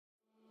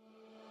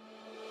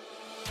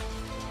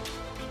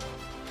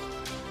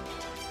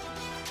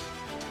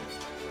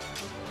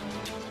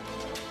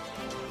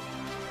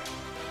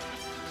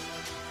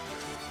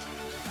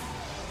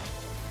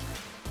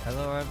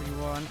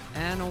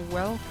and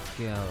welcome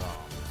to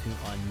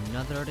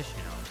another edition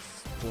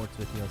of Sports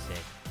with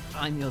Yosef.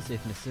 I'm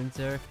Yosef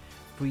Nasinter.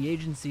 Free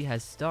agency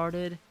has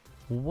started.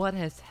 What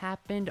has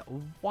happened?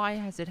 Why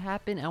has it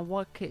happened? And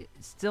what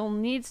still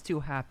needs to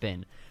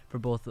happen for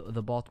both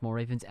the Baltimore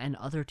Ravens and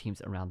other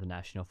teams around the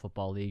National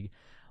Football League?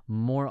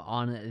 More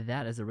on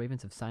that as the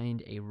Ravens have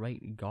signed a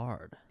right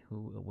guard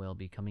who will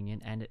be coming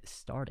in and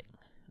starting,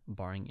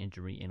 barring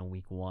injury in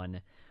week 1.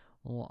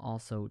 We'll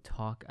also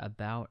talk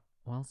about,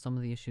 some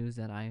of the issues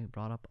that I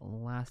brought up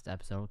last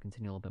episode. We'll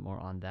continue a little bit more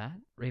on that.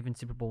 Ravens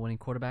Super Bowl winning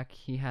quarterback,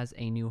 he has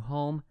a new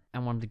home,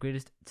 and one of the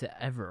greatest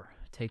to ever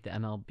take the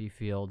MLB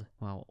field.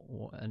 Well,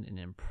 what an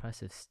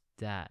impressive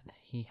stat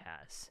he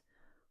has.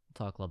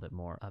 We'll talk a little bit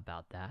more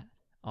about that.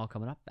 All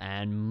coming up,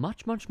 and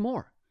much, much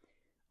more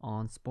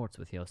on Sports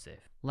with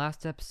Yosef.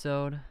 Last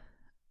episode,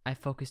 I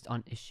focused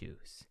on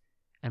issues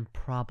and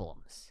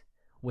problems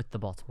with the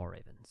Baltimore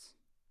Ravens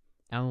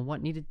and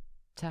what needed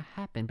to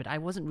happen, but I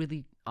wasn't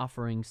really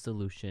offering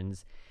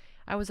solutions.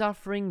 I was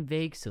offering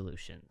vague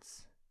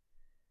solutions.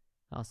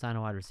 I'll sign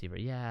a wide receiver.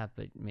 Yeah,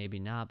 but maybe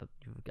not, but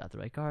you've got the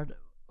right guard.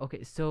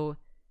 Okay, so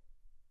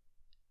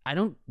I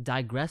don't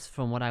digress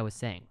from what I was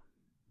saying.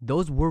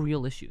 Those were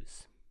real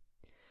issues.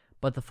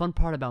 But the fun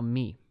part about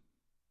me,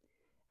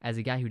 as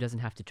a guy who doesn't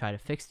have to try to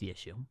fix the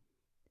issue,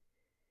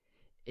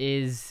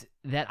 is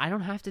that I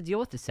don't have to deal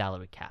with the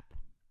salary cap.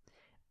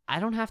 I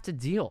don't have to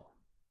deal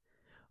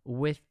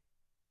with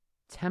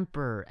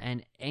temper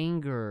and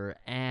anger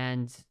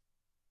and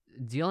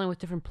dealing with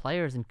different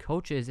players and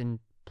coaches and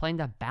playing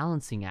that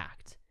balancing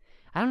act.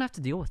 I don't have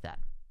to deal with that.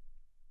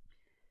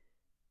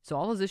 So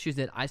all those issues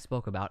that I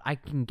spoke about, I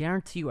can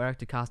guarantee you Eric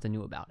DeCosta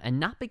knew about.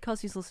 And not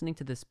because he's listening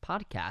to this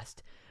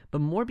podcast,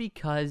 but more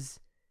because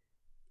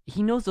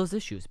he knows those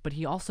issues, but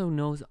he also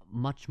knows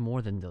much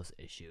more than those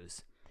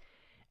issues.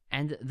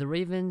 And the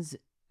Ravens,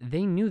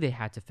 they knew they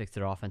had to fix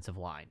their offensive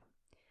line.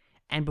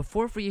 And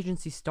before free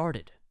agency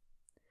started,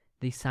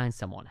 they signed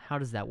someone. How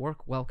does that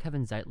work? Well,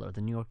 Kevin Zeitler, the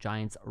New York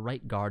Giants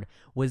right guard,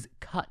 was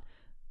cut.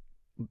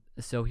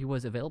 So he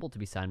was available to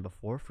be signed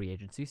before free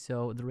agency,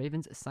 so the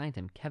Ravens signed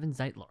him. Kevin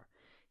Zeitler.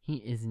 He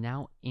is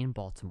now in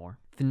Baltimore.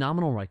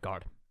 Phenomenal right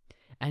guard.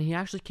 And he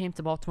actually came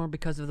to Baltimore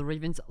because of the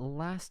Ravens'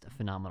 last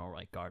phenomenal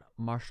right guard,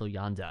 Marshall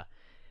Yanda.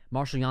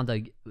 Marshall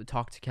Yanda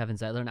talked to Kevin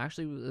Zeitler and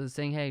actually was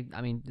saying, hey,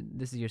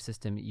 this is your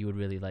system. You would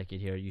really like it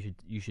here.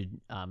 You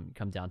should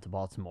come down to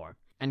Baltimore.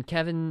 And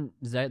Kevin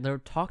Zeitler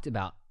talked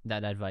about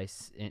that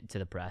advice to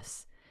the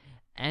press.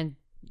 And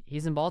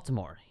he's in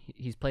Baltimore.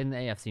 He's played in the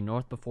AFC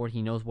North before.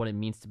 He knows what it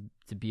means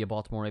to be a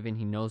Baltimore Raven.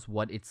 He knows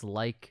what it's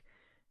like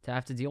to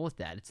have to deal with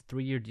that. It's a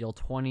 3-year deal,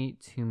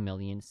 $22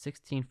 million,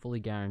 $16 fully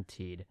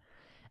guaranteed.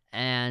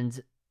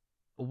 And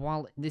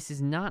while this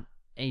is not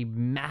a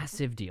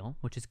massive deal,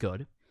 which is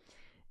good,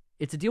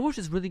 it's a deal which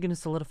is really going to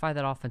solidify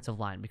that offensive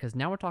line, because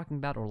now we're talking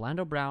about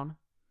Orlando Brown,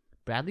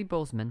 Bradley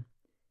Bozeman,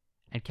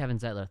 and Kevin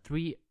Zeitler,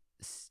 3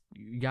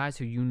 guys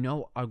who you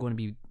know are going to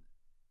be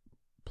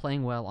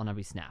playing well on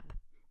every snap.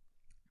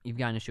 You've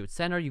got an issue at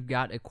center. You've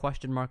got a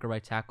question mark at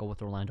right tackle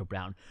with Orlando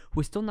Brown, who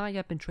has still not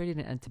yet been traded,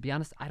 and to be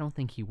honest, I don't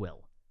think he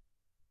will.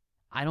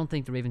 I don't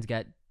think the Ravens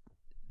get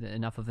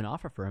enough of an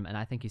offer for him, and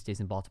I think he stays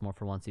in Baltimore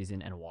for one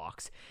season and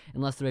walks,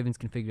 unless the Ravens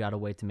can figure out a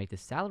way to make the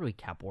salary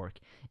cap work,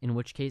 in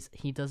which case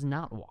he does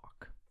not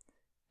walk,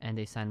 and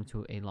they sign him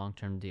to a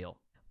long-term deal.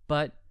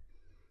 But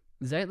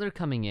Zeitler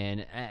coming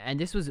in, and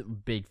this was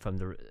big from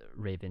the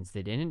Ravens.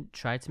 They didn't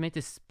try to make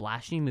this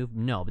splashy move,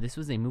 no, but this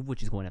was a move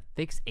which is going to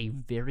fix a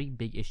very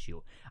big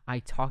issue. I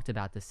talked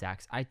about the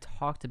sacks. I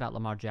talked about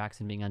Lamar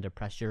Jackson being under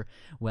pressure.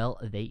 Well,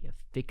 they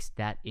fixed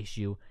that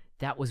issue.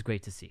 That was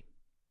great to see.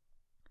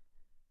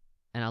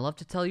 And I love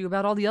to tell you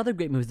about all the other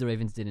great moves the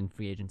Ravens did in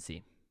free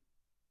agency.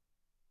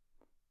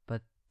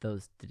 But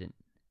those didn't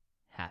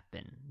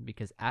happen,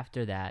 because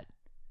after that,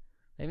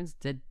 Ravens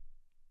did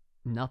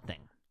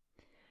nothing.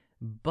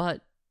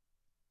 But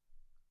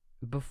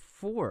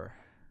before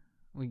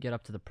we get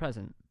up to the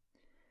present,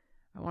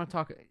 I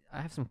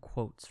have some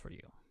quotes for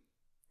you.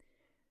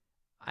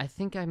 I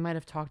think I might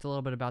have talked a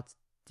little bit about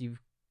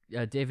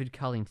David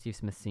Culley and Steve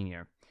Smith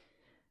Sr.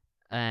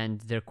 and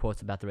their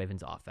quotes about the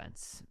Ravens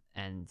offense.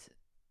 And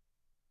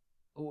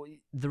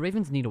the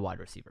Ravens need a wide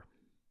receiver.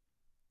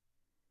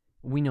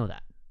 We know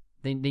that.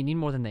 They need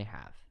more than they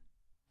have.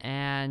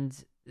 And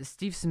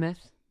Steve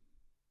Smith,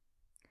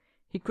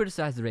 he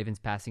criticized the Ravens'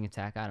 passing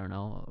attack, I don't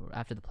know,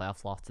 after the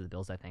playoffs loss to the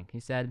Bills, I think. He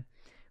said,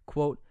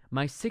 quote,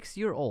 "My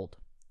 6-year-old,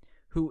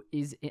 who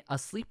is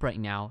asleep right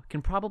now,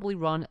 can probably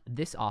run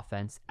this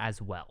offense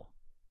as well."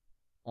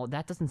 Well,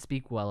 that doesn't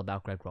speak well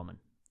about Greg Roman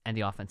and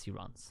the offense he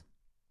runs.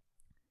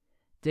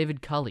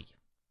 David Culley,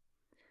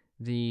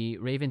 the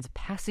Ravens'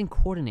 passing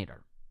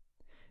coordinator,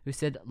 who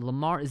said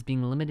Lamar is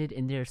being limited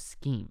in their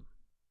scheme.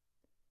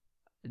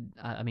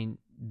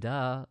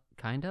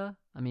 Kinda.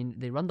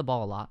 They run the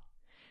ball a lot.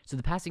 So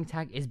the passing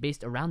attack is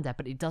based around that,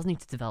 but it does need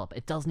to develop.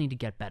 It does need to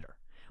get better.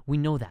 We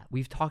know that.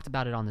 We've talked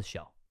about it on the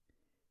show.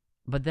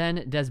 But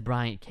then Dez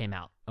Bryant came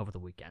out over the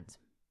weekend.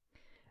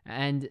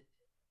 And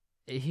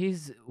he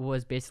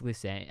was basically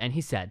saying, and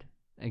he said,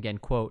 again,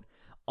 quote,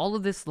 All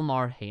of this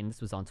Lamar hate, and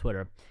this was on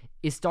Twitter,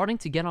 is starting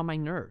to get on my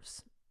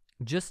nerves.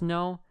 Just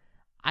know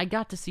I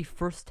got to see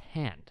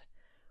firsthand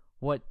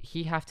what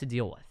he have to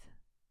deal with.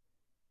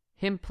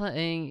 Him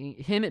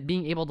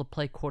being able to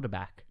play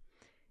quarterback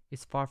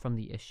is far from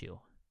the issue.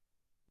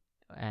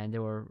 And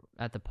there were,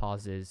 at the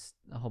pauses,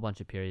 a whole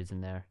bunch of periods in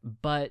there.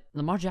 But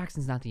Lamar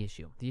Jackson's not the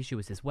issue. The issue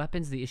is his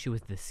weapons. The issue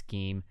is the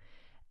scheme.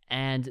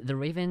 And the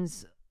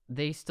Ravens,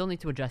 they still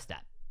need to address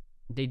that.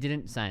 They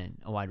didn't sign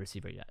a wide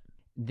receiver yet.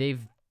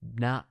 They've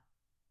not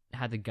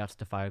had the guts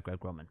to fire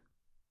Greg Roman.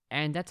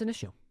 And that's an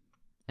issue.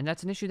 And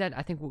that's an issue that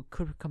I think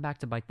could come back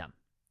to bite them.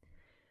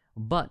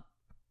 But,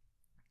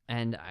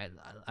 and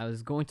I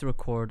was going to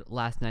record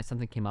last night.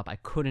 Something came up. I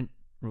couldn't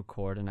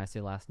record, and I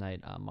say last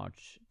night,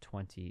 March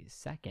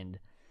 22nd.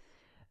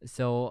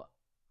 So,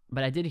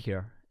 but I did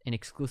hear an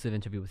exclusive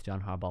interview with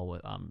John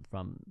Harbaugh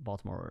from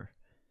Baltimore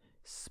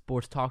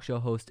sports talk show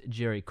host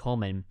Jerry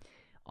Coleman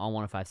on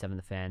 105.7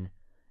 The Fan.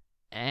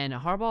 And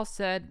Harbaugh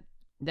said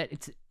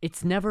that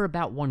it's never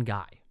about one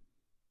guy.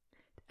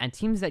 And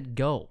teams that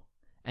go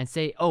and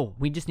say, oh,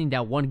 we just need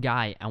that one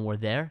guy and we're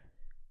there,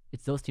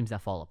 it's those teams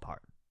that fall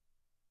apart.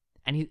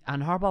 And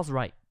Harbaugh's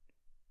right.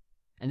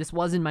 And this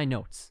was in my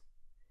notes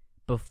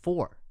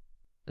before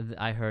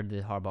I heard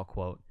the Harbaugh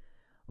quote.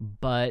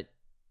 But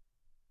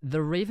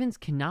the Ravens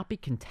cannot be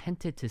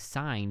contented to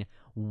sign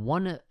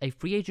a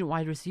free agent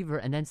wide receiver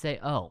and then say,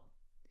 oh,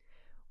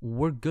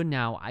 we're good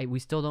now.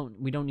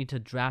 We don't need to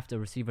draft a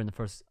receiver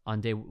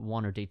on day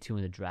 1 or day 2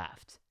 in the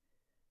draft.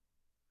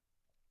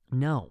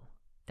 No,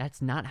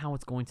 that's not how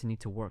it's going to need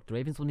to work. The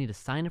Ravens will need to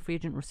sign a free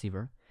agent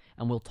receiver,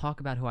 and we'll talk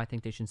about who I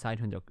think they should sign,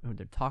 who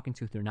they're talking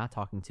to, who they're not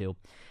talking to.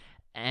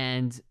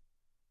 And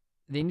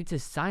they need to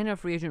sign a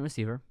free agent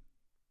receiver.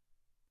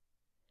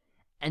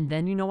 And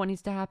then you know what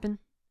needs to happen?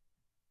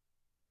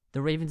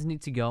 The Ravens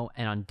need to go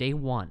and on day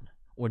 1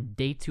 or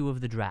day 2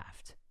 of the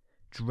draft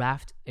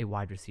a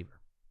wide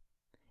receiver.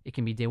 It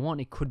can be day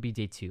 1, it could be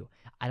day 2.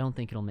 I don't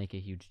think it'll make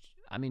it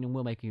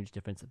will make a huge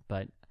difference,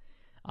 but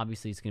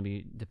obviously it's going to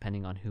be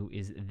depending on who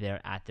is there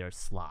at their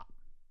slot.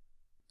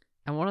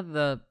 And one of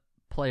the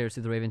players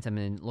who the Ravens have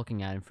been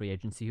looking at in free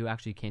agency who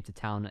actually came to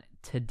town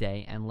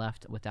today and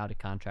left without a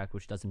contract,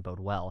 which doesn't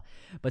bode well,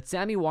 but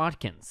Sammy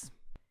Watkins.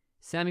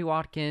 Sammy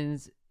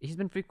Watkins, he's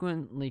been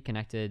frequently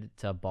connected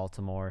to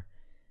Baltimore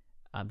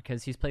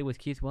because he's played with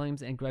Keith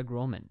Williams and Greg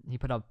Roman. He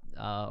put up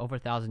over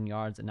 1,000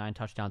 yards and 9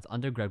 touchdowns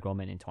under Greg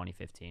Roman in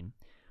 2015.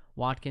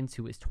 Watkins,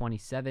 who is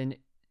 27,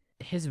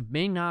 his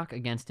main knock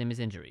against him is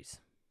injuries.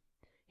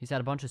 He's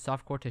had a bunch of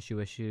soft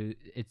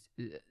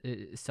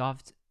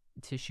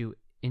tissue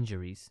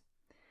injuries,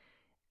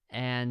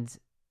 and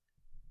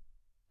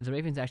the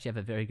Ravens actually have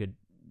a very good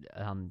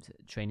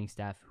training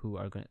staff who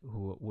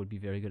would be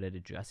very good at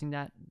addressing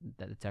that.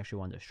 That it's actually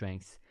one of their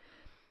strengths.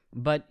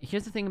 But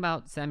here's the thing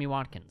about Sammy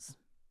Watkins.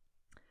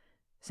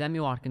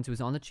 Sammy Watkins, who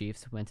was on the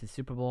Chiefs, went to the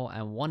Super Bowl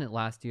and won it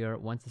last year,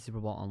 went to the Super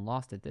Bowl and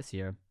lost it this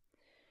year.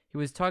 He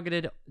was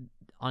targeted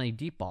on a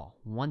deep ball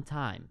one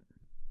time.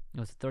 It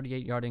was a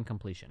 38-yard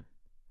incompletion.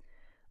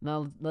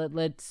 Now,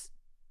 let's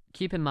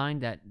keep in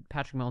mind that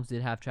Patrick Mahomes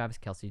did have Travis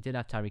Kelce, did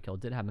have Tyreek Hill,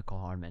 did have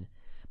Mecole Hardman.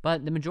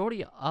 But the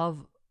majority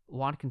of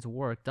Watkins'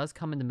 work does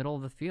come in the middle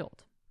of the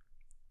field.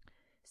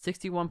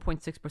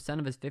 61.6%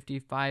 of his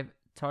 55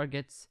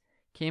 targets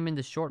came in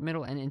the short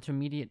middle and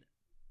intermediate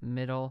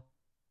middle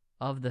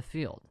of the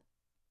field.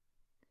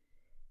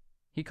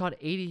 He caught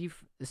 80,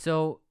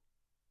 so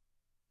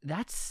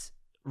that's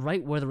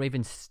right where the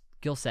Ravens'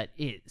 skill set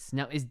is.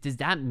 Now, does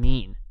that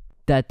mean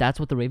that that's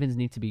what the Ravens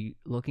need to be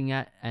looking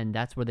at and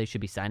that's where they should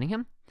be signing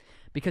him?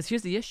 Because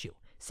here's the issue.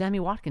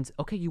 Sammy Watkins,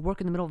 okay, you work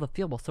in the middle of the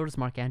field, well, so does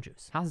Mark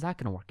Andrews. How's that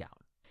going to work out?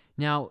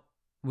 Now,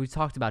 we've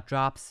talked about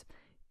drops.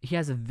 He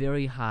has a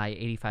very high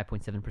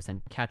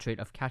 85.7% catch rate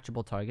of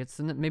catchable targets,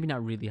 so maybe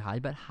not really high,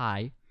 but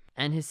high.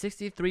 And his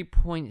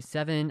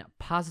 63.7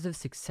 positive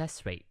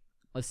success rate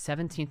was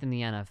 17th in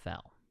the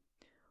NFL.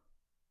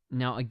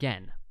 Now,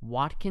 again,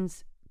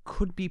 Watkins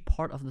could be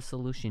part of the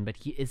solution, but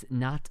he is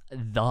not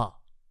the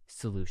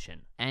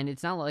solution. And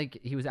it's not like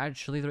he was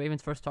actually the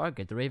Ravens' first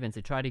target. The Ravens,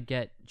 they tried to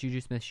get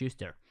Juju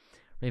Smith-Schuster.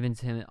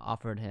 Ravens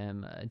offered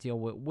him a deal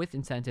with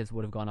incentives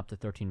would have gone up to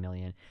 $13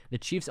 million. The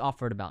Chiefs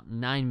offered about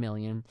 $9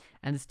 million,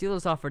 and the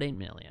Steelers offered $8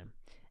 million.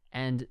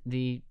 And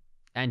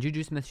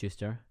Juju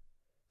Smith-Schuster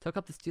took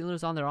up the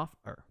Steelers on their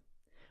offer,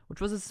 which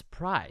was a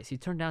surprise. He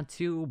turned down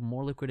 2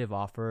 more lucrative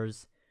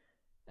offers.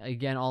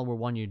 Again, all were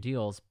 1-year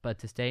deals, but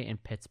to stay in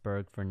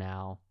Pittsburgh for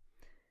now.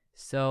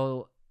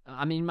 So,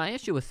 I mean, my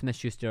issue with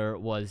Smith-Schuster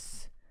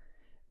was,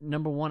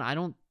 number one, I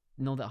don't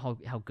know that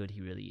how good he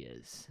really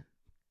is.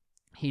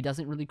 He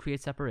doesn't really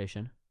create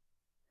separation.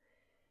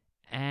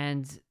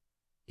 And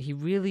he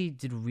really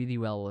did really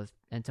well with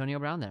Antonio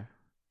Brown there.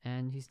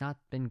 And he's not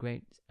been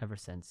great ever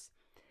since.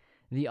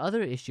 The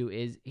other issue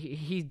is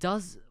he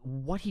does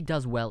what he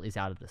does well is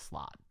out of the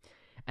slot.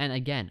 And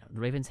again, the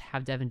Ravens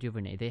have Devin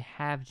Duvernay. They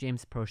have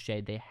James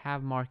Prochet. They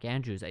have Mark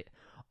Andrews,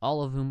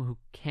 all of whom who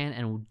can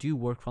and will do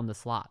work from the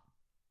slot.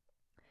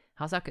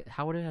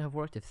 How would it have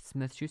worked if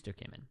Smith-Schuster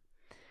came in?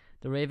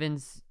 The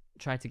Ravens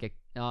tried to get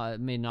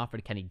made an offer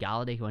to Kenny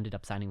Galladay, who ended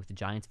up signing with the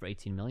Giants for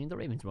 $18 million. The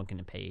Ravens weren't going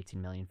to pay $18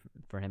 million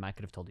for him. I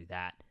could have told you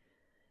that.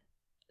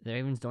 The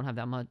Ravens don't have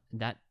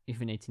that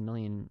even $18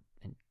 million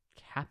in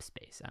cap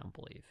space, I don't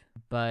believe.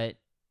 But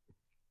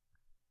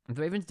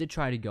the Ravens did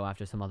try to go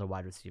after some other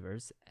wide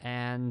receivers,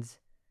 and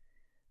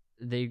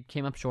they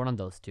came up short on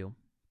those two.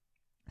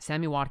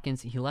 Sammy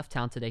Watkins, he left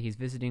town today. He's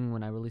visiting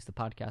when I release the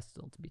podcast.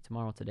 It'll be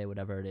tomorrow, today,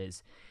 whatever it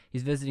is.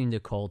 He's visiting the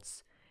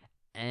Colts,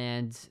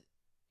 and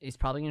he's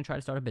probably going to try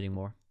to start a bidding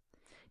war.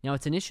 Now,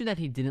 it's an issue that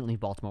he didn't leave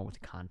Baltimore with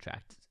a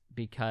contract,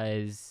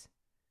 because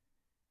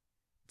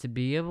to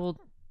be able,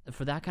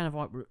 for that kind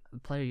of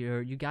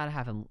player, you got to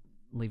have him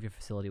leave your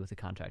facility with a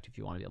contract if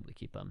you want to be able to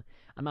keep him.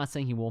 I'm not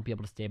saying he won't be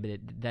able to stay, but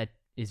that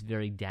is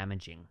very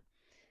damaging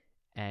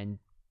and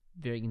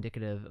very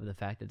indicative of the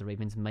fact that the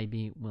Ravens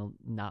will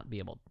not be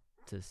able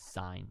to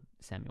sign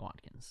Sammy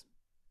Watkins.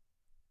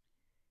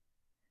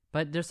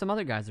 But there's some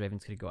other guys the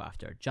Ravens could go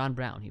after. John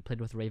Brown, he played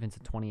with the Ravens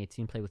in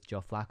 2018, played with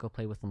Joe Flacco,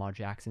 played with Lamar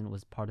Jackson,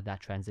 was part of that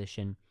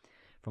transition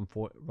from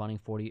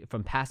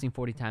passing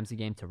 40 times a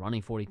game to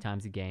running 40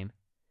 times a game.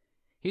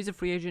 He's a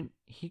free agent.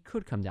 He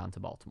could come down to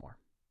Baltimore.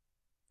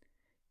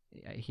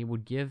 He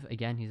would give,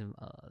 again, he's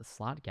a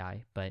slot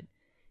guy, but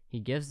he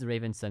gives the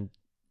Ravens some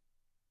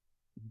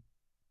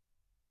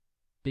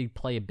big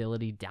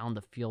playability, down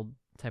the field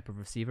type of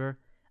receiver.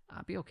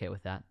 I'd be okay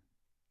with that.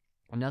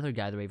 Another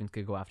guy the Ravens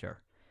could go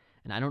after,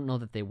 and I don't know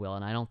that they will,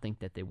 and I don't think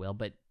that they will,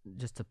 but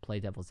just to play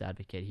devil's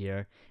advocate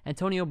here,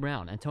 Antonio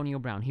Brown,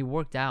 he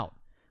worked out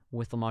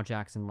with Lamar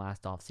Jackson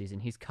last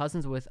offseason. He's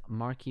cousins with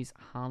Marquise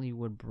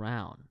Hollywood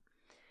Brown.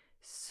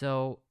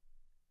 So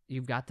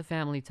you've got the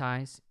family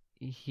ties.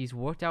 He's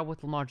worked out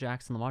with Lamar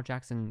Jackson. Lamar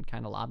Jackson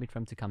kind of lobbied for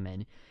him to come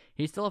in.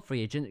 He's still a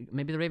free agent.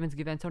 Maybe the Ravens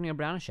give Antonio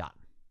Brown a shot.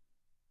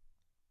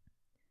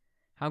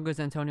 How good's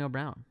Antonio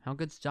Brown? How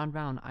good's John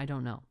Brown? I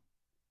don't know.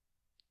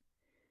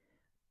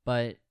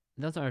 But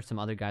those are some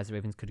other guys the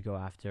Ravens could go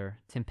after.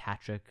 Tim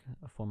Patrick,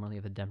 formerly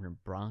of the Denver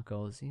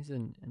Broncos. He's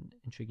an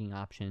intriguing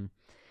option.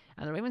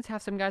 And the Ravens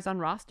have some guys on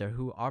roster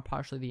who are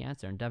partially the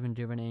answer. And Devin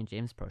Duvernay and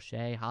James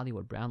Prochet.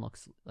 Hollywood Brown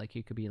looks like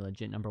he could be a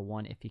legit number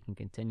one if he can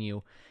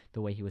continue the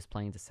way he was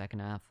playing the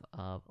second half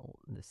of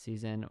the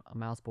season.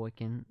 Miles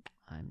Boykin,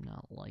 I'm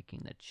not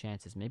liking the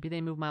chances. Maybe they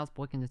move Miles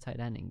Boykin to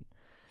tight end,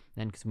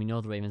 then, because we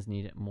know the Ravens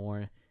need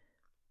more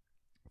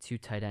 2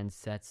 tight end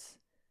sets.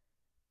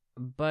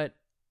 But,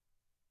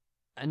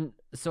 and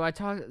so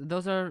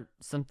those are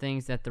some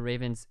things that the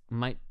Ravens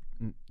might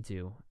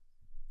do.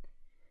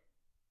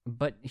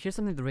 But here's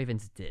something the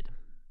Ravens did.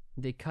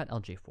 They cut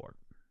LJ Fort.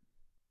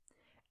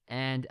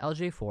 And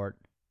LJ Fort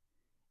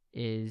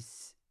he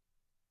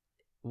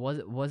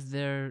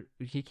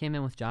came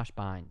in with Josh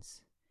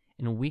Bynes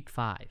in week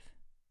 5.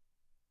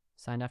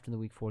 Signed after the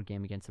week 4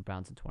 game against the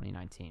Browns in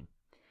 2019.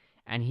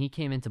 And he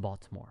came into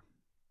Baltimore.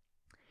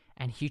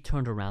 And he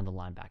turned around the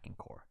linebacking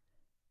core.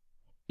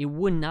 It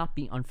would not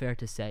be unfair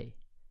to say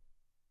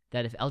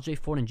that if LJ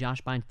Fort and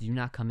Josh Bynes do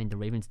not come in, the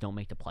Ravens don't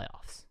make the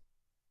playoffs.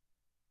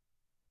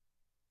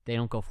 They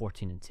don't go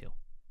 14-2.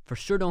 For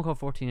sure don't go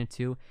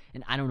 14-2,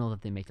 and I don't know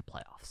that they make the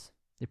playoffs.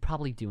 They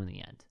probably do in the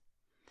end.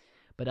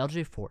 But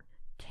LJ Fort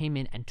came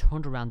in and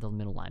turned around the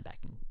middle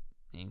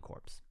linebacking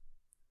corps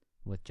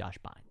with Josh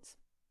Bynes.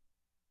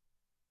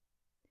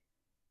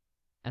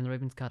 And the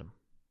Ravens cut him.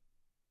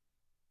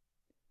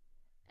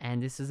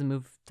 And this is a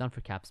move done for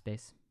cap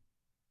space.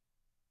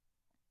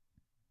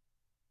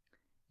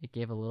 It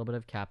gave a little bit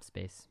of cap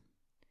space.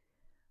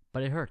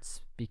 But it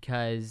hurts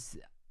because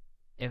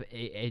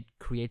it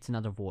creates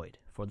another void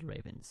for the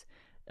Ravens.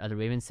 Are the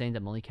Ravens saying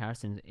that Malik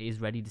Harrison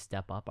is ready to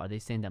step up? Are they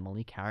saying that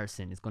Malik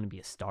Harrison is going to be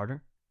a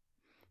starter?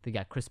 They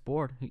got Chris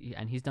Board,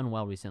 and he's done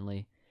well recently.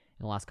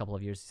 In the last couple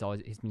of years,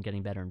 he's been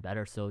getting better and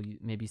better. So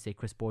maybe you say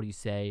Chris Board, you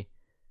say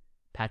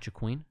Patrick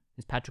Queen.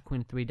 Is Patrick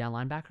Queen a 3-down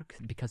linebacker?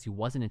 Because he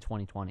wasn't in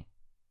 2020.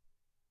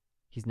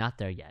 He's not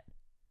there yet.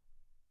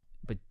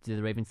 But do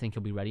the Ravens think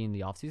he'll be ready in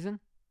the offseason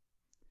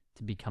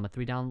to become a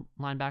 3-down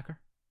linebacker?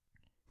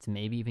 To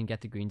maybe even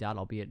get the green dot,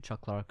 albeit Chuck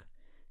Clark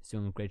is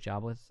doing a great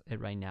job with it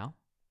right now.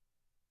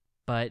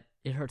 But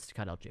it hurts to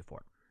cut LJ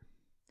Fort.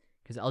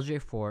 Because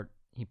LJ Fort,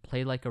 he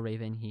played like a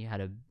Raven.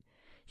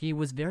 He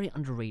was very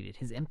underrated.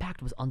 His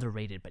impact was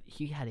underrated, but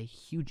he had a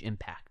huge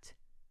impact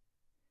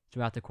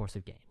throughout the course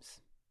of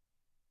games.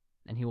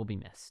 And he will be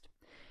missed.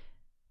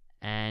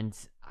 And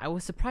I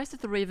was surprised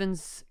that the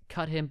Ravens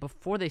cut him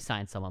before they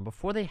signed someone,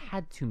 before they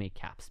had to make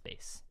cap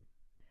space.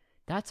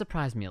 That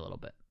surprised me a little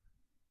bit.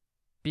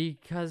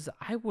 Because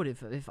I would,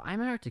 if I'm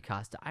Eric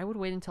DeCosta, I would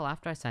wait until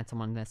after I sign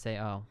someone that say,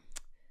 oh,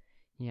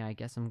 yeah, I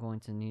guess I'm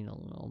going to need a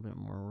little bit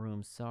more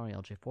room. Sorry,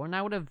 LJ Fort. And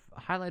I would have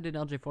highlighted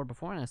LJ Fort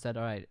before and I said,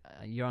 all right,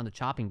 you're on the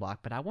chopping block,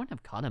 but I wouldn't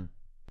have cut him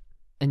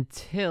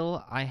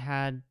until I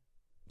had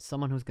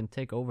someone who's going to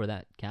take over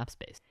that cap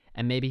space.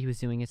 And maybe he was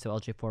doing it so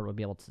LJ Fort would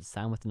be able to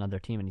sign with another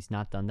team, and he's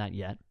not done that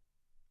yet.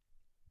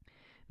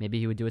 Maybe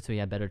he would do it so he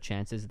had better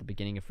chances at the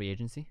beginning of free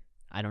agency.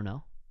 I don't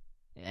know.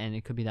 And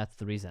it could be that's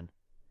the reason.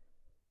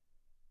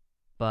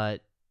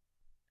 But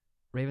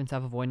Ravens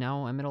have a void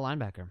now at middle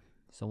linebacker.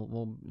 So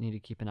we'll need to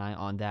keep an eye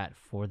on that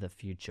for the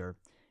future.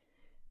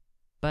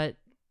 But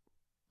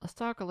let's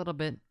talk a little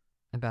bit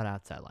about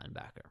outside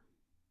linebacker,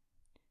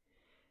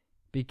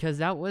 because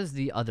that was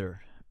the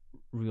other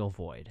real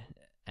void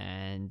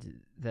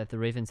and that the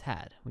Ravens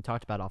had. We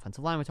talked about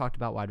offensive line, we talked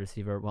about wide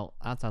receiver. Well,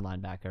 outside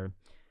linebacker,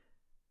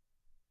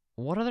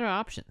 what are their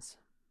options?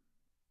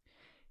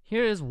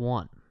 Here is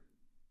one.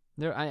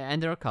 There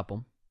are a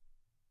couple.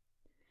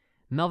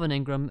 Melvin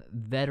Ingram,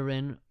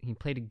 veteran. He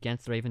played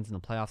against the Ravens in the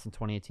playoffs in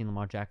 2018,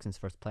 Lamar Jackson's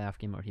first playoff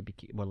game,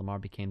 where Lamar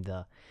became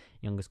the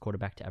youngest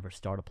quarterback to ever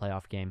start a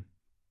playoff game.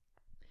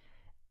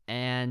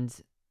 And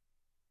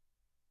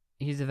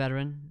he's a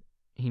veteran.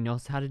 He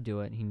knows how to do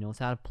it. He knows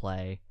how to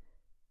play.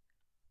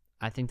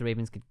 I think the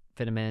Ravens could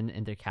fit him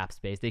in their cap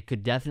space. They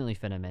could definitely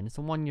fit him in. It's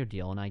a one-year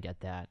deal, and I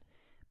get that.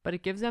 But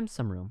it gives them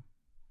some room.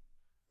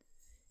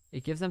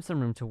 It gives them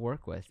some room to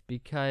work with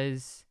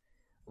because,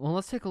 well,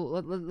 let's take a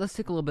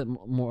little bit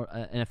more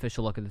an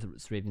official look at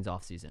the Ravens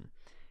offseason.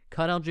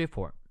 Cut LJ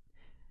Fort.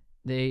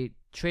 They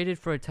traded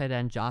for a tight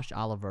end, Josh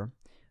Oliver.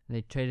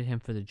 They traded him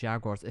for the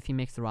Jaguars. If he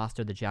makes the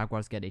roster, the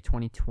Jaguars get a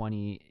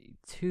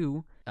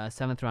 2022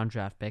 7th-round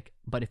draft pick.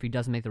 But if he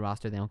doesn't make the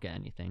roster, they don't get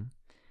anything.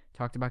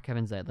 Talked about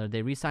Kevin Zeitler.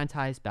 They re-signed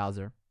Tyus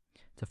Bowser.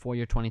 It's a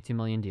 4-year, $22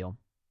 million deal.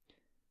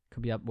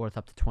 Could be worth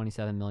up to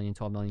 $27 million,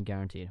 $12 million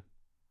guaranteed.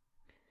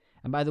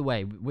 And by the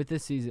way, with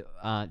this season,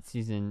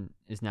 season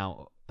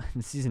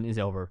is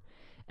over,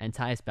 and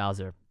Tyus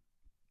Bowser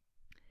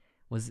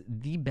was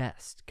the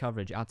best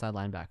coverage outside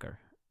linebacker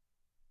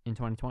in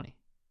 2020,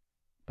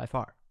 by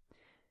far.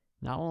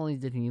 Not only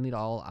did he lead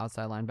all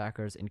outside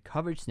linebackers in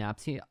coverage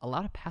snaps, he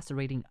allowed a passer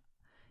rating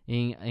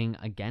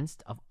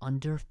against of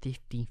under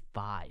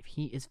 55.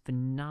 He is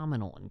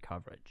phenomenal in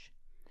coverage.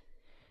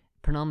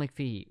 Pernell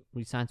McPhee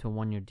re-signed to a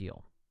 1-year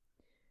deal.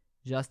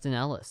 Justin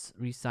Ellis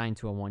re-signed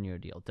to a 1-year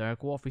deal.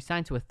 Derek Wolfe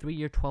re-signed to a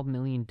 3-year, $12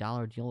 million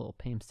deal. It will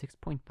pay him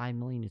 $6.5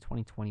 million in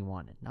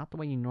 2021. Not the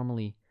way you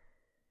normally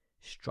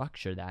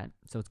structure that.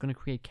 So it's going to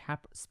create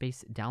cap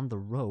space down the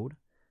road,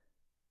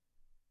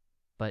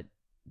 but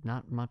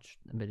not much.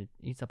 But it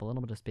eats up a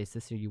little bit of space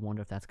this year. You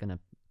wonder if that's going to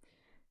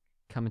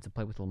come into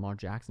play with the Lamar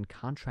Jackson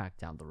contract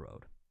down the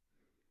road.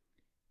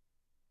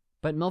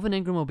 But Melvin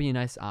Ingram will be a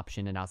nice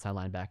option at outside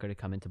linebacker to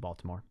come into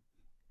Baltimore.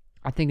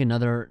 I think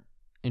another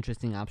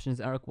interesting option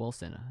is Eric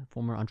Wilson, a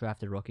former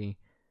undrafted rookie.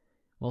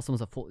 Wilson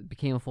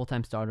became a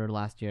full-time starter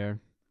last year.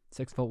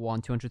 6'1",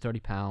 230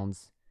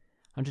 pounds,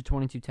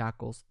 122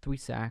 tackles, 3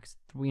 sacks,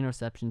 3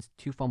 interceptions,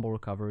 2 fumble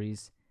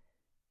recoveries.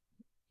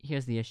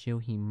 Here's the issue: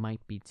 he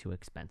might be too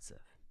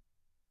expensive.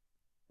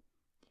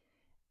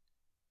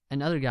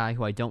 Another guy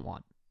who I don't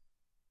want,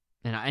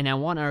 and I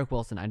want Eric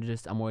Wilson.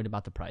 I'm worried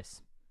about the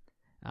price.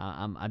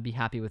 I'd be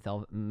happy with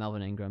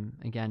Melvin Ingram.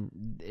 Again,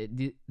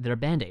 they're a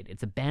Band-Aid.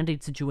 It's a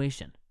Band-Aid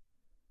situation.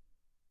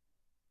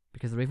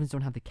 Because the Ravens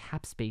don't have the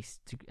cap space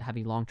to have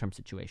a long-term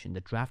situation.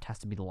 The draft has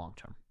to be the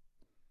long-term.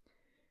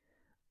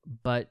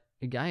 But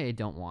a guy I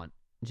don't want,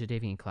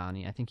 Jadeveon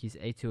Clowney, I think he's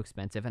too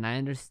expensive. And I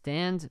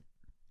understand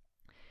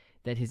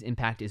that his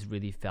impact is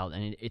really felt.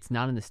 And it's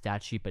not in the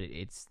stat sheet, but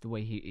it's the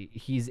way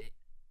he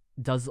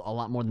does a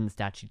lot more than the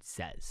stat sheet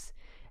says.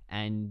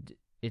 And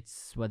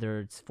it's whether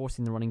it's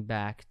forcing the running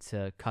back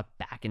to cut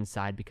back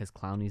inside because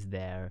Clowney's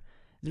there.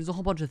 There's a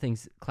whole bunch of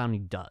things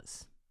Clowney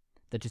does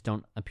that just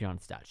don't appear on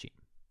the stat sheet.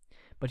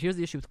 But here's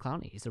the issue with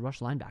Clowney. He's a rush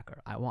linebacker.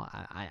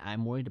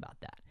 I'm worried about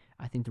that.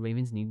 I think the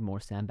Ravens need more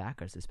Sam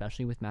backers,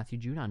 especially with Matthew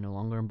Judon no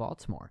longer in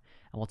Baltimore.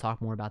 And we'll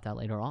talk more about that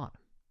later on.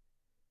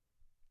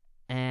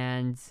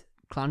 And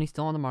Clowney's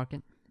still on the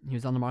market. He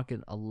was on the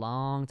market a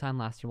long time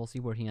last year. We'll see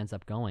where he ends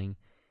up going.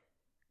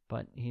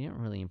 But he didn't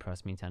really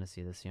impress me in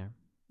Tennessee this year.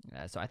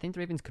 So I think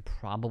the Ravens could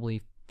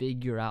probably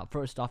figure out,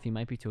 first off, he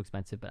might be too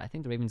expensive, but I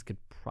think the Ravens could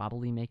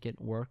probably make it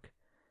work.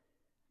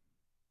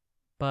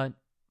 But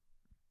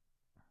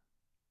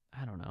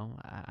I don't know.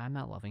 I'm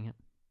not loving it.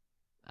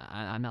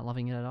 I'm not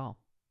loving it at all.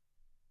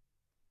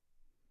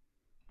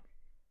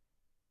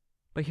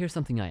 But here's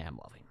something I am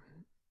loving.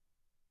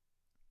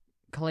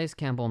 Calais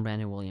Campbell and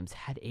Brandon Williams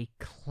had a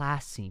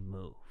classy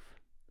move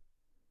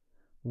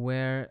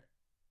where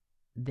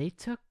they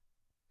took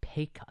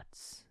pay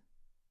cuts,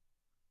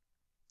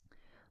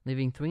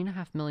 leaving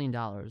 $3.5 million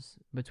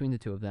between the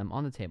two of them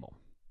on the table.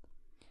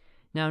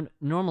 Now,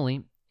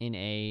 normally,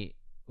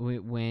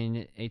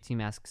 when a team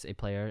asks a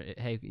player,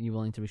 hey, are you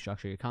willing to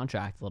restructure your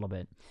contract a little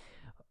bit?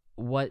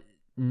 What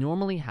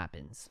normally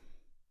happens,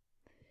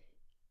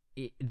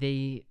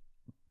 they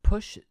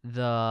push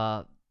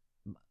the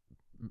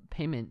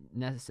payment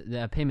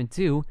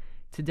due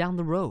to down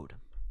the road.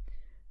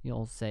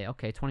 You'll say,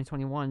 okay,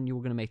 2021, you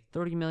were going to make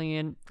 $30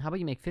 million. How about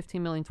you make $15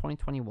 million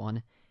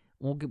 2021?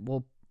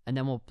 And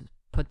then we'll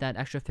put that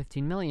extra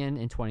 $5 million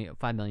in 2022,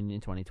 $5 million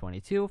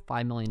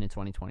in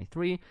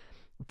 2023,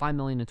 $5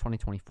 million in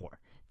 2024.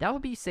 That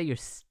would be, say, your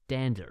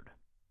standard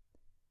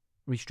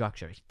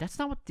restructure. That's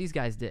not what these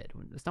guys did.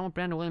 That's not what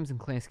Brandon Williams and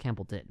Calais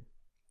Campbell did.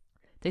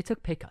 They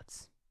took pay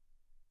cuts.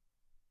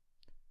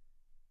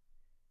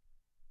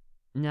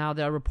 Now,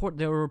 there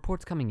were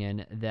reports coming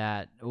in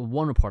that,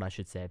 one report I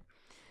should say,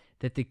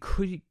 that they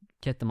could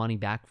get the money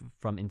back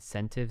from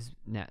incentives.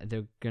 Now, there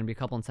are going to be a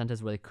couple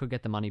incentives where they could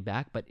get the money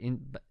back,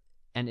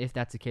 and if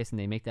that's the case and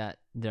they make that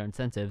their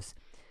incentives,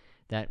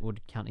 that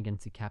would count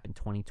against the cap in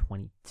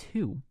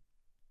 2022.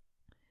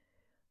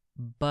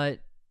 But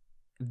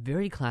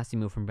very classy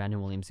move from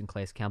Brandon Williams and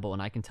Calais Campbell,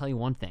 and I can tell you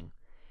one thing.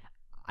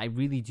 I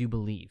really do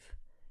believe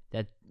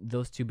that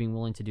those two being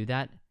willing to do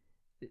that,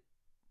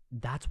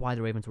 that's why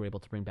the Ravens were able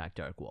to bring back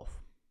Derek Wolfe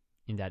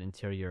in that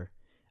interior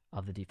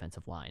of the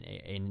defensive line,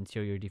 an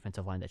interior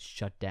defensive line that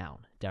shut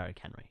down Derrick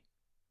Henry.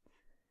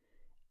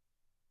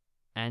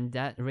 And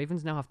that the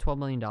Ravens now have $12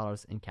 million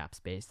in cap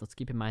space. Let's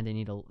keep in mind they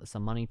need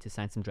some money to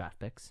sign some draft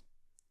picks.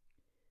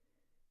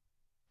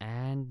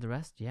 And the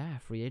rest,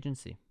 free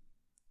agency.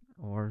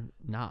 Or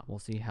not. We'll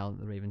see how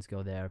the Ravens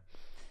go there.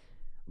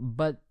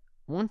 But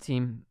one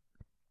team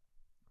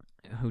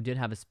who did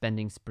have a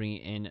spending spree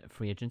in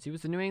free agency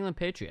was the New England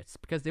Patriots,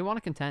 because they want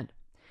to contend.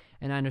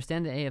 And I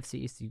understand the AFC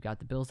East, you got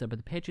the Bills there, but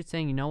the Patriots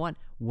saying, you know what?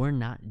 We're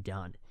not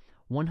done.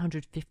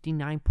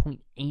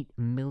 $159.8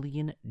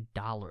 million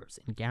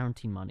in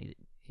guaranteed money.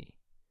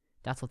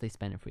 That's what they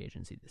spent in free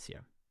agency this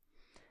year.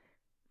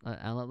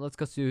 Let's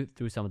go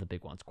through some of the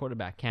big ones.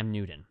 Quarterback, Cam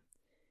Newton.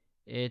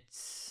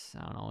 It's,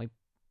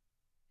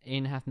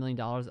 $8.5 million.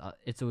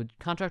 It's a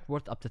contract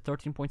worth up to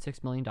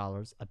 $13.6 million,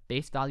 a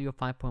base value of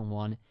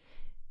 $5.1,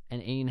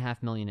 and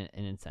 $8.5 million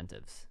in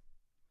incentives.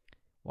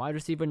 Wide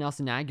receiver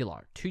Nelson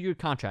Aguilar, 2-year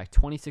contract,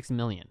 $26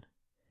 million.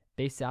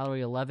 Base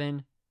salary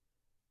 $11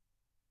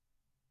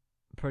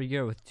 per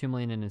year with $2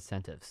 million in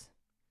incentives.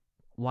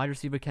 Wide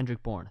receiver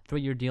Kendrick Bourne,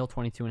 3-year deal,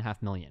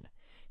 $22.5 million.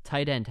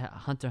 Tight end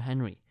Hunter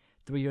Henry,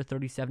 3-year,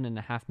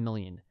 $37.5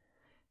 million.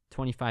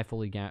 25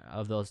 fully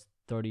of those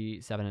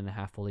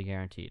 37.5 fully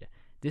guaranteed.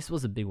 This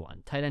was a big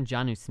one. Tight end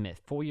Jonnu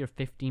Smith, 4-year,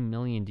 $15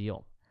 million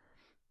deal.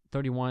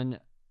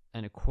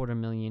 31.25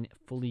 million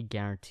fully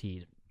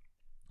guaranteed.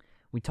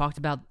 We talked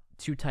about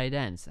 2 tight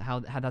ends, how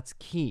that's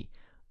key.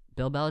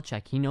 Bill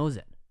Belichick, he knows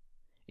it.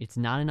 It's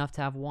not enough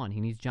to have one.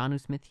 He needs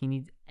Jonnu Smith,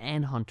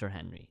 and Hunter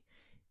Henry.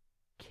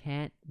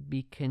 Can't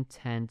be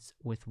content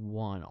with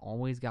one.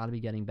 Always got to be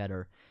getting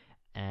better.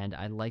 And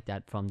I like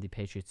that from the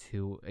Patriots,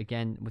 who,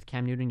 again, with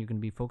Cam Newton, you're going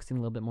to be focusing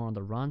a little bit more on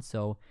the run.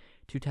 So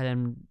 2 tight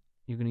end,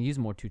 you're going to use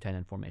more 2 tight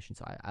end formation.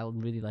 So I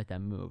really like that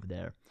move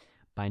there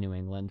by New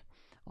England.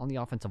 On the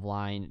offensive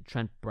line,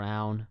 Trent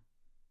Brown,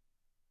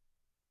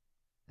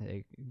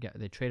 they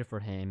traded for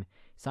him.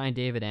 Signed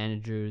David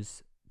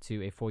Andrews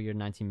to a 4-year,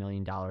 $19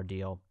 million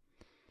deal.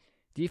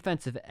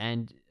 Defensive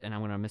end, and I'm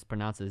going to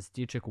mispronounce this,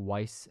 Dietrich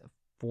Weiss,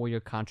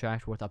 4-year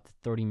contract worth up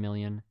to $30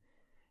 million.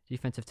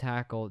 Defensive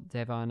tackle,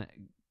 Devon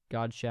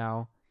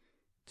Godchaux,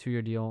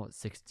 2-year deal,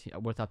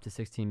 worth up to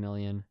 $16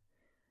 million.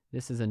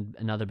 This is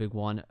another big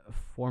one.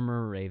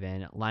 Former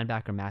Raven,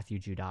 linebacker Matthew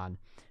Judon,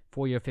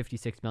 4-year,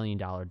 $56 million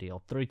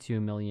deal, $32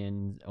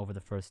 million over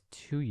the first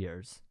 2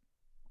 years.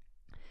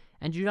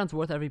 And Judon's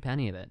worth every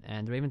penny of it,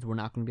 and the Ravens were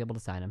not going to be able to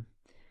sign him.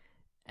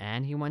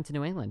 And he went to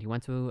New England. He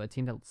went to a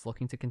team that's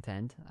looking to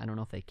contend. I don't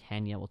know if they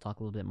can yet. We'll talk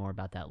a little bit more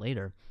about that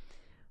later.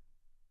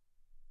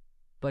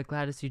 But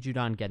glad to see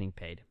Judon getting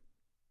paid.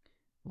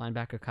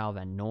 Linebacker Kyle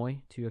Van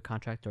Noy, 2-year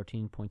contract,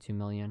 $13.2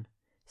 million.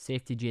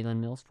 Safety Jalen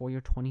Mills,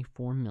 4-year,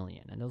 $24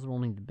 million. And those were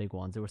only the big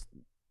ones. There were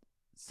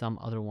some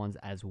other ones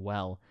as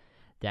well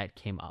that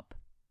came up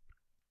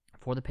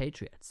for the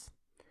Patriots.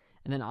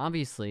 And then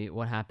obviously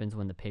what happens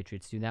when the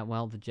Patriots do that?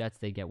 Well, the Jets,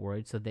 they get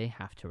worried, so they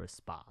have to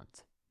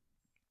respond.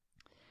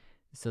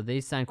 So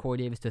they signed Corey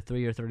Davis to a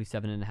 3-year,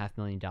 $37.5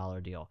 million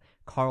deal.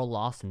 Carl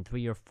Lawson,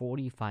 3-year,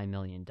 $45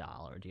 million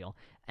deal.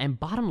 And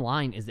bottom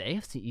line is the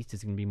AFC East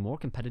is going to be more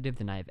competitive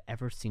than I have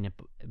ever seen it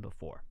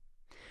before.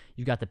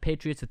 You've got the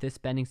Patriots with this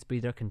spending spree.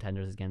 They're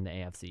contenders again in the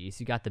AFC East.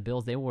 You got the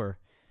Bills. They were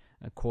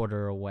a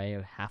quarter away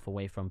or half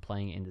away from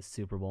playing in the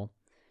Super Bowl.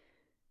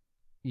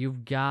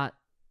 You've got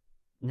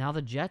now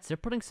the Jets. They're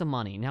putting some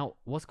money. Now,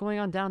 what's going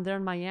on down there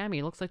in Miami?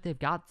 It looks like they've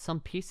got some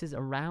pieces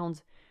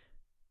around.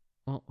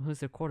 Well, who's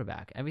their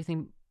quarterback?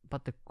 Everything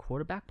but the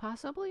quarterback,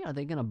 possibly? Are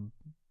they going to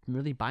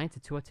really buy into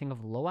Tua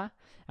Tagovailoa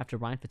after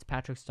Ryan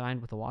Fitzpatrick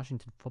signed with the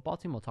Washington football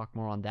team? We'll talk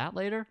more on that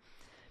later.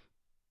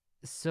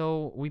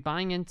 So, we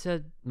buying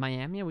into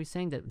Miami? Are we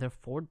saying that there are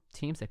 4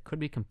 teams that could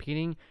be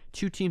competing?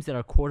 2 teams that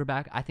are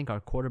quarterback, I think, are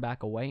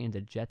quarterback away in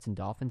the Jets and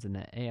Dolphins in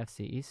the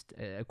AFC East.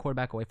 A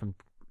quarterback away from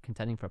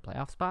contending for a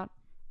playoff spot.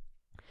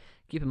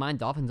 Keep in mind,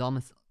 Dolphins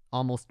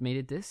almost made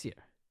it this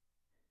year.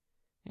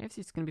 AFC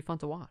is going to be fun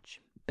to watch.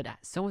 But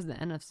so is the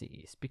NFC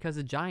East, because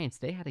the Giants,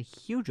 they had a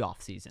huge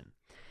offseason.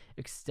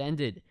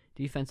 Extended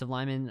defensive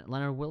lineman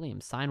Leonard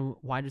Williams, signed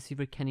wide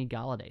receiver Kenny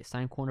Golladay,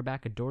 signed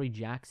cornerback Adoree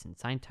Jackson,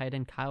 signed tight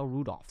end Kyle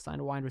Rudolph,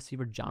 signed wide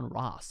receiver John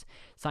Ross,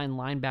 signed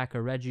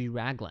linebacker Reggie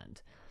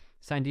Ragland,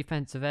 signed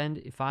defensive end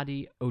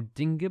Ifeadi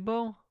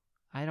Odenigbo,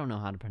 I don't know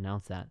how to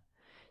pronounce that,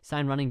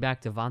 signed running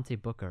back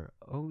Devontae Booker,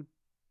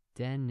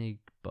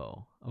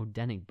 Odenigbo,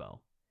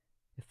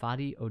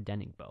 Ifeadi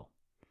Odenigbo.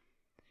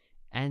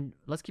 And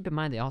let's keep in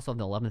mind, they also have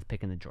the 11th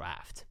pick in the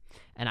draft.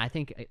 And I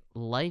think,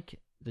 like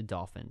the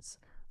Dolphins,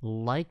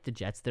 like the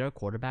Jets, they're a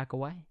quarterback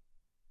away.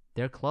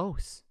 They're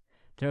close.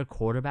 They're a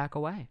quarterback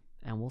away,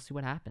 and we'll see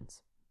what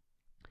happens.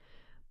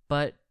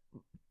 But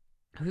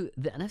the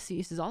NFC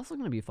East is also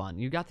going to be fun.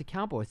 You got the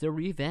Cowboys. They're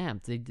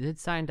revamped. They did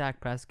sign Dak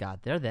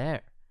Prescott. They're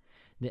there.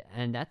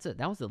 And that's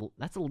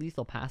a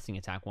lethal passing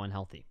attack when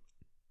healthy.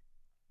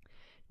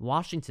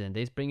 Washington,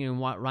 they bring in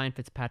Ryan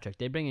Fitzpatrick.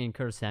 They bring in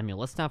Curtis Samuel.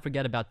 Let's not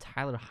forget about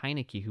Tyler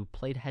Heineke, who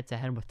played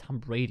head-to-head with Tom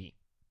Brady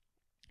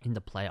in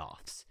the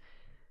playoffs.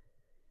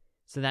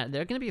 So that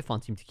they're going to be a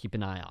fun team to keep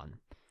an eye on.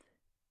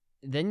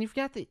 Then you've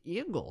got the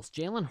Eagles.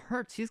 Jalen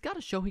Hurts, he's got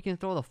to show he can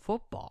throw the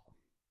football.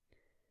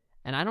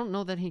 And I don't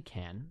know that he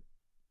can.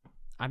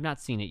 I've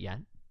not seen it yet.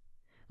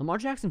 Lamar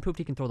Jackson proved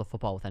he can throw the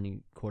football with any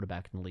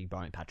quarterback in the league,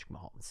 barring Patrick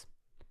Mahomes.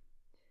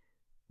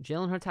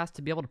 Jalen Hurts has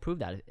to be able to prove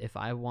that if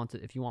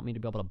you want me to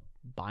be able to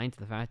buy into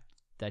the fact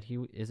that he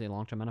is a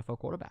long-term NFL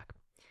quarterback.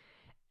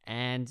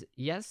 And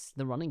yes,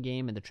 the running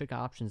game and the trick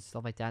options,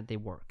 stuff like that, they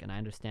work, and I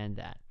understand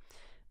that.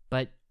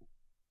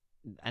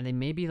 And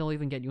maybe they'll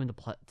even get you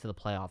to the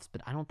playoffs,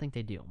 but I don't think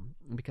they do,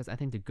 because I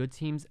think the good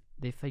teams,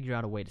 they figure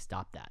out a way to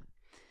stop that.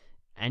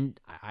 And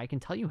I can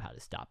tell you how to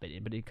stop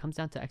it, but it comes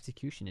down to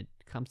execution. It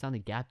comes down to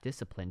gap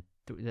discipline,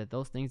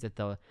 those things that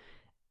the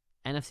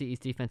NFC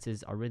East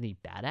defenses are really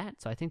bad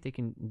at. So I think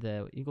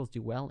the Eagles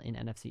do well in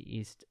NFC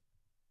East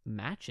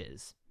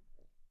matches.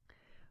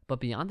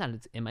 But beyond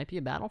that, it might be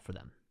a battle for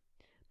them.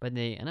 But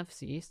the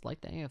NFC East,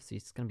 like the AFC,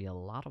 it's going to be a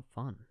lot of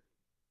fun.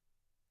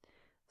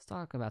 Let's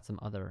talk about some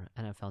other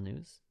NFL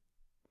news.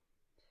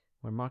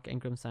 Where Mark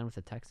Ingram signed with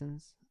the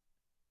Texans.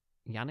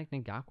 Yannick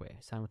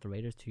Ngakoue signed with the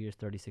Raiders, 2 years,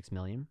 $36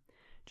 million.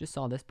 Just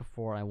saw this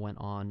before I went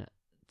on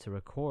to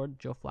record.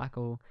 Joe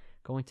Flacco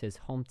going to his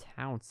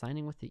hometown,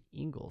 signing with the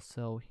Eagles.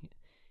 So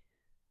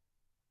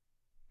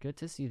good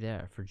to see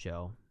there for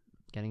Joe,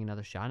 getting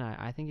another shot. And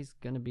I think he's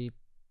going to be,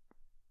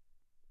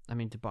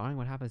 barring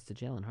what happens to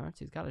Jalen Hurts,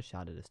 he's got a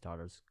shot at a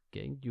starter's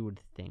gig, you would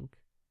think.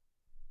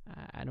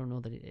 I don't know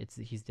that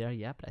he's there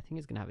yet, but I think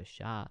he's going to have a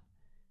shot.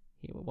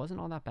 He wasn't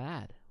all that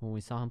bad when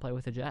we saw him play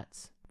with the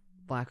Jets.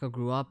 Flacco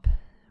grew up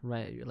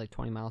right like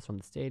 20 miles from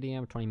the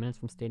stadium, 20 minutes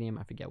from the stadium,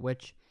 I forget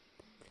which.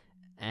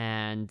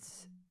 And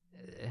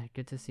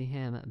good to see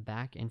him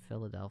back in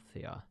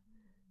Philadelphia.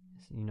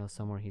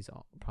 Somewhere he's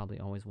probably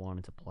always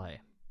wanted to play.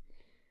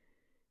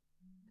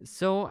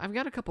 So I've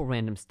got a couple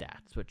random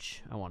stats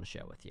which I want to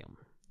share with you.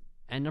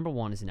 And number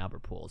one is in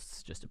Albert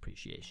Pujols, just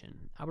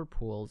appreciation. Albert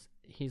Pujols,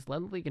 he's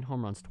led the league in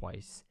home runs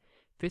twice,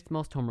 5th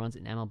most home runs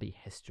in MLB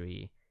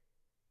history,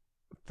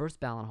 first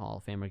ballot Hall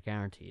of Famer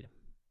guaranteed.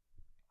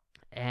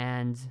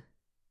 And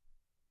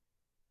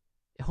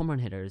home run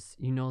hitters,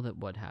 you know that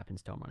what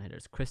happens to home run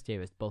hitters. Chris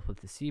Davis, both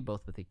with the C,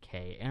 both with the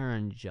K.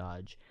 Aaron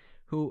Judge,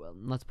 who,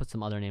 let's put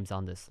some other names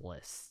on this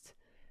list.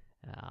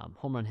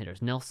 Home run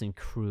hitters, Nelson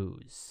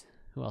Cruz.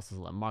 Who else has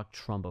led? Mark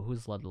Trumbo,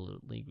 who's led the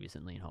league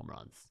recently in home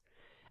runs.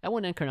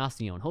 Edwin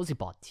Encarnacion, Jose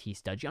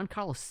Bautista,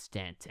 Giancarlo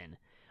Stanton.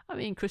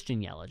 Christian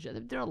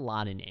Yelich. There are a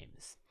lot of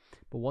names.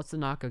 But what's the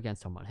knock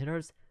against home run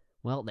hitters?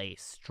 Well, they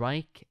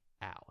strike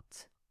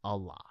out a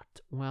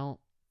lot. Well,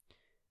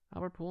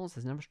 Albert Pujols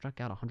has never struck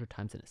out 100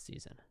 times in a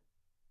season.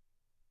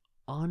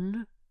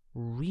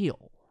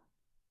 Unreal.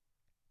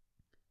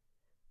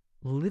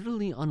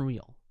 Literally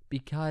unreal.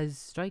 Because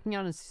striking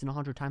out in a season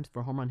 100 times for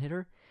a home run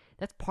hitter,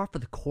 that's par for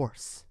the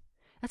course.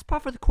 That's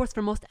par for the course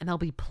for most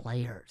MLB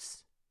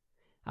players.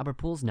 Albert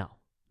Pujols, no.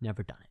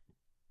 Never done it.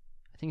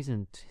 I think he's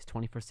in his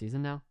 21st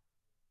season now.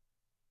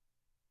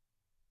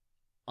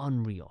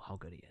 Unreal how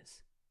good he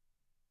is.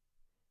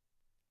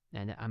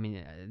 And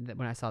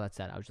when I saw that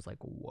stat, I was just like,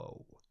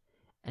 whoa.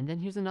 And then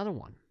here's another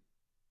one.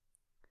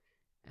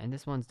 And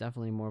this one's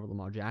definitely more of a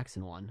Lamar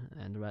Jackson one.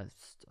 And the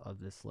rest of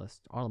this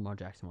list are Lamar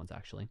Jackson ones,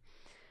 actually.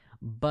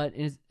 But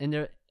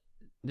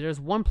there's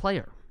one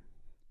player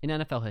in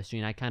NFL history,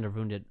 and I kind of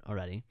ruined it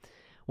already.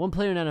 One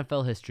player in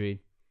NFL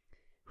history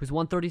who's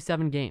won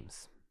 37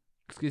 games.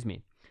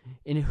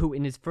 Who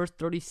in his first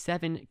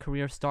 37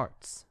 career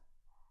starts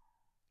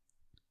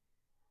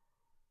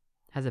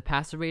has a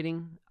passer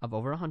rating of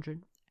over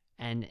 100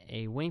 and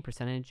a winning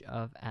percentage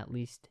of at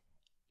least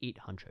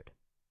 800.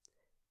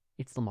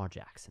 It's Lamar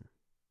Jackson.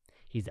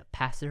 He's a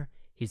passer,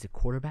 he's a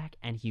quarterback,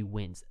 and he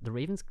wins. The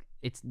Ravens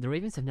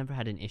have never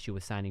had an issue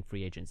with signing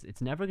free agents.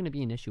 It's never going to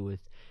be an issue with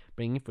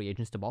bringing free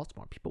agents to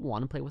Baltimore. People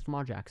want to play with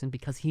Lamar Jackson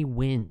because he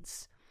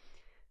wins.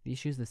 The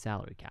issue is the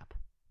salary cap.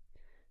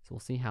 So we'll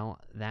see how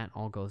that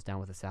all goes down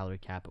with the salary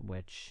cap,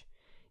 which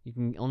you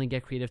can only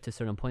get creative to a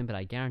certain point, but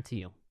I guarantee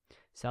you,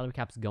 salary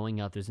cap's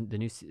going up. There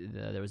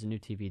was a new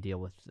TV deal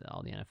with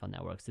all the NFL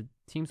networks. The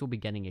teams will be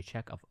getting a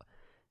check of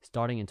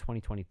starting in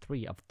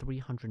 2023 of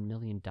 $300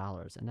 million,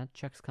 and that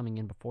check's coming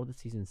in before the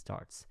season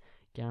starts,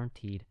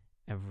 guaranteed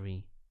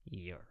every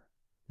year.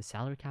 The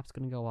salary cap's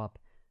going to go up.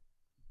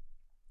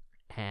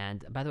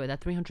 And by the way, that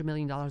 $300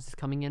 million is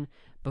coming in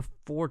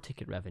before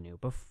ticket revenue,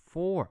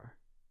 before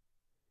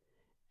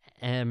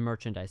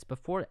merchandise,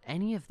 before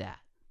any of that.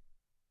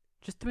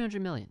 Just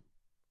 $300 million.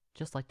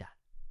 Just like that.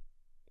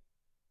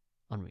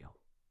 Unreal.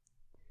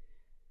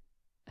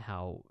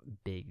 How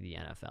big the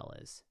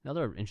NFL is.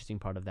 Another interesting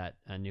part of that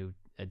new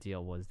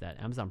deal was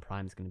that Amazon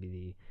Prime is going to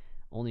be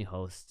only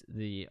host,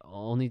 the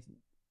only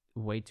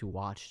way to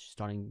watch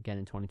starting again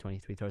in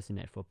 2023 Thursday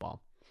Night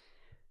Football.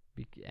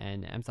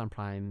 And Amazon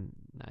Prime,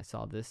 I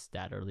saw this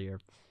stat earlier,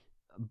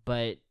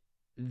 but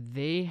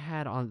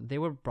they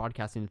were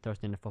broadcasting the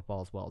Thursday Night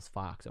Football as well as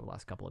Fox over the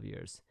last couple of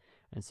years,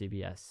 and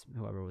CBS,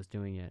 whoever was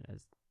doing it,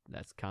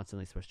 that's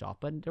constantly switched off.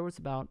 But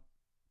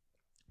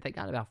they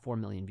got about 4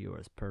 million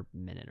viewers per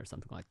minute or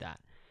something like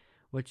that,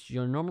 which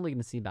you're normally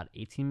going to see about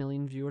 18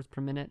 million viewers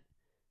per minute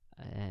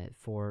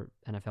for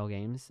NFL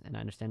games. And I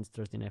understand it's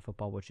Thursday Night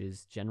Football, which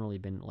has generally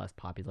been less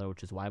popular,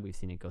 which is why we've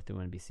seen it go through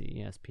NBC,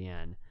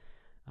 ESPN,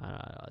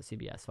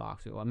 CBS,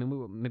 Fox. I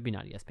mean, maybe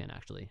not ESPN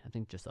actually. I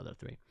think just other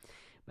three.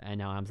 And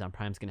now Amazon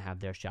Prime's going to have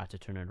their shot to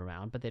turn it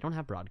around, but they don't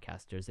have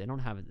broadcasters.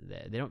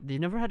 They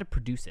never had to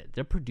produce it.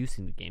 They're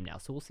producing the game now,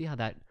 so we'll see how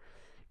that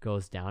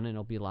goes down, and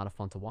it'll be a lot of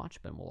fun to watch.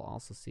 But we'll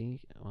also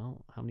see,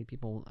 well, how many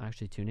people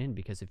actually tune in,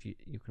 because if you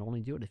can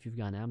only do it if you've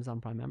got an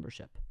Amazon Prime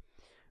membership.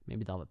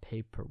 Maybe they'll have a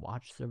pay per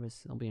watch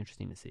service. It'll be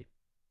interesting to see.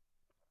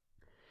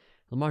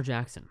 Lamar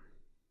Jackson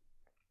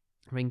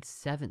ranked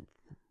 7th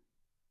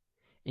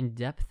in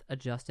depth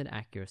adjusted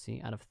accuracy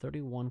out of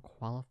 31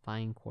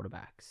 qualifying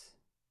quarterbacks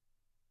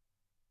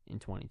in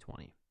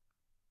 2020.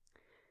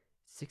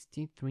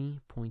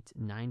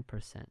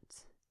 63.9%.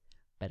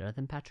 Better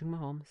than Patrick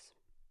Mahomes,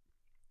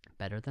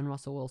 better than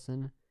Russell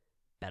Wilson,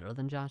 better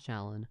than Josh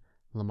Allen.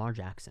 Lamar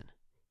Jackson.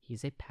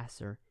 He's a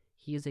passer,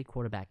 he is a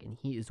quarterback, and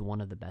he is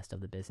one of the best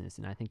of the business,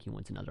 and I think he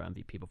wins another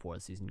MVP before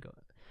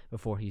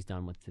he's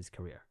done with his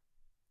career.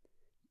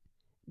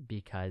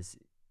 Because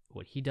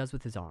what he does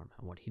with his arm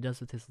and what he does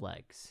with his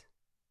legs,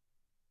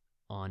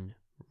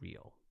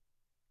 unreal.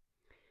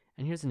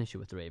 And here's an issue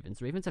with the Ravens.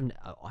 The Ravens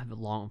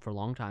for a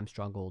long time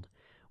struggled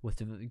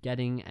with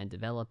getting and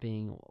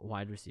developing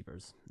wide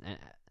receivers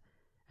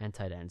and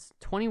tight ends.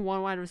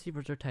 21 wide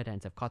receivers or tight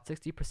ends have caught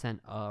 60%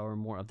 or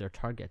more of their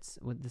targets.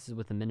 This is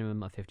with a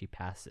minimum of 50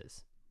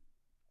 passes.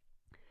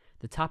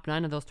 The top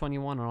 9 of those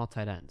 21 are all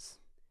tight ends.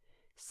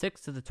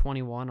 6 of the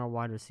 21 are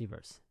wide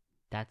receivers.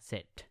 That's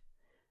it.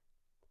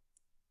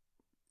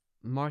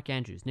 Mark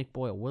Andrews, Nick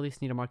Boyle, Willie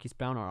Snead, and Marquise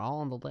Brown are all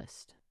on the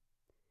list.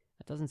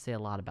 That doesn't say a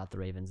lot about the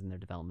Ravens and their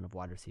development of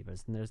wide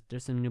receivers. And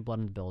there's some new blood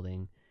in the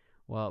building.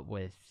 Well,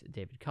 with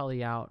David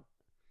Culley out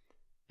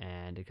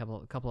and a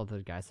couple other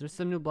guys. There's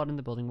some new blood in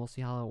the building. We'll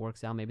see how it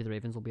works out. Maybe the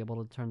Ravens will be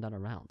able to turn that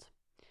around.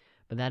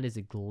 But that is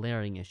a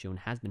glaring issue and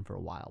has been for a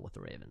while with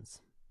the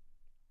Ravens.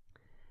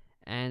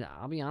 And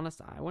I'll be honest,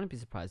 I wouldn't be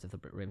surprised if the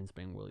Ravens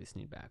bring Willie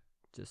Snead back,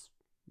 just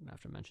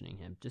after mentioning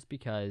him, just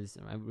because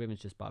Ravens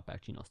just bought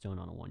back Geno Stone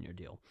on a 1-year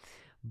deal.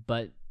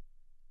 But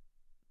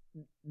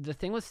the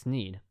thing with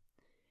Snead,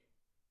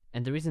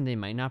 and the reason they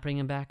might not bring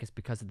him back, is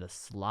because of the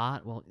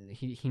slot. Well,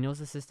 he knows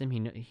the system.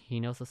 He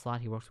knows the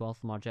slot. He works well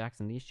with Lamar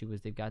Jackson. The issue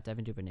is they've got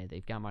Devin Duvernay.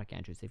 They've got Mark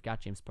Andrews. They've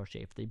got James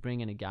Proche. If they bring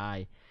in a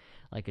guy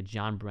like a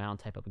John Brown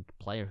type of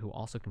player who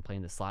also can play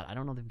in the slot, I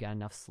don't know if they've got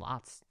enough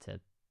slots to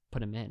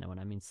put him in. And when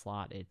I mean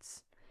slot,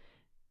 it's...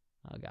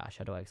 Oh, gosh,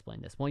 how do I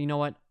explain this? Well, you know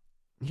what?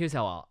 Here's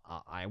how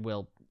I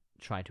will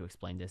try to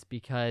explain this,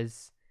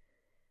 because...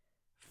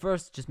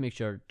 First, just make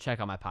sure, check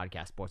out my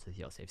podcast, Sports with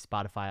Yosef,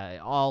 Spotify,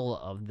 all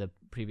of the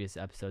previous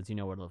episodes. You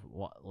know where to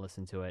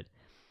listen to it.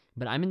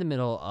 But I'm in the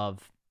middle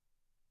of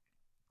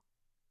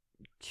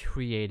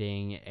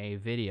creating a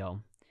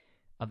video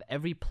of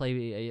every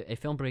play, a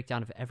film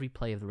breakdown of every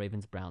play of the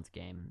Ravens-Browns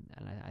game.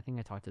 And I think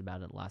I talked about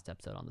it in the last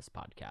episode on this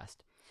podcast.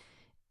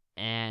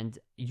 And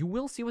you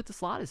will see what the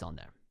slot is on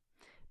there.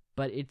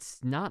 But it's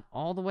not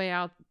all the way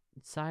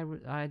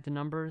outside the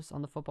numbers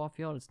on the football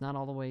field. It's not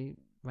all the way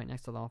right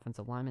next to the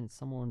offensive lineman. It's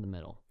somewhere in the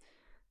middle.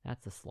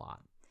 That's the slot.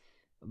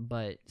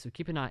 But so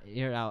keep an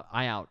ear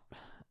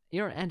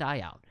and eye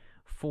out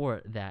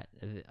for that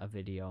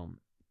video.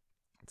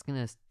 It's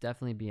gonna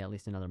definitely be at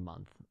least another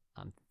month,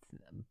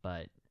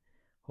 but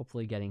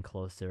hopefully getting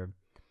closer.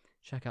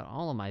 Check out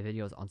all of my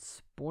videos on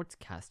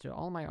Sportscaster,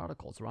 all my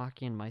articles,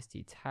 Rocky and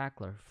Meisty,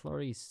 Tackler,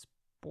 Flurry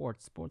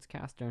Sports,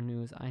 Sportscaster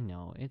News. I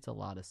know it's a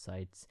lot of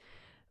sites,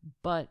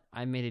 but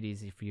I made it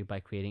easy for you by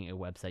creating a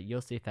website,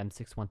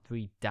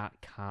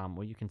 yosefm613.com,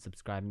 where you can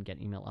subscribe and get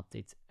email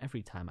updates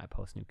every time I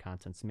post new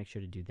content. So make sure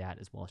to do that,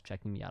 as well as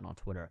checking me out on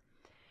Twitter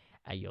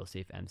at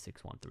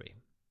yosefm613.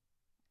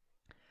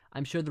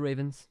 I'm sure the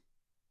Ravens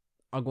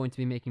are going to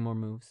be making more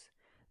moves.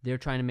 They're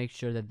trying to make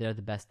sure that they're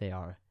the best they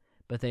are,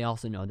 but they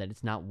also know that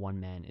it's not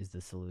one man is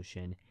the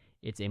solution.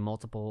 They need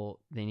multiple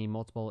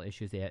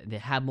issues. They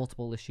have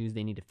multiple issues.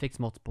 They need to fix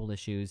multiple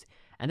issues,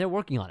 and they're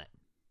working on it.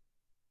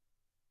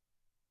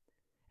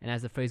 And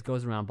as the phrase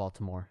goes around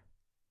Baltimore,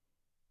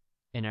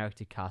 in Eric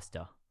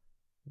DeCosta,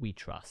 we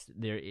trust.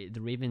 The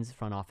Ravens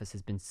front office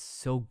has been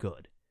so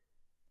good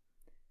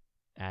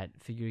at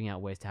figuring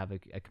out ways to have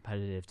a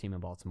competitive team in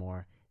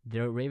Baltimore.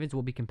 The Ravens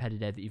will be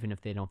competitive even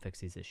if they don't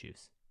fix these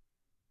issues.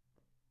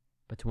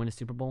 But to win a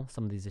Super Bowl,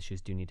 some of these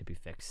issues do need to be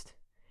fixed.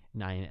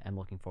 And I am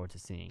looking forward to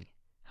seeing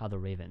how the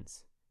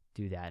Ravens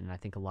do that. And I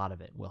think a lot of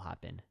it will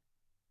happen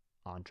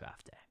on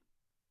draft day.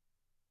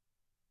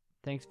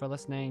 Thanks for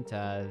listening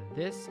to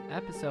this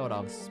episode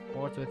of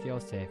Sports with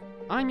Yosef.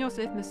 I'm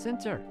Yosef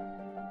Masinter.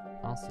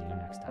 I'll see you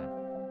next time.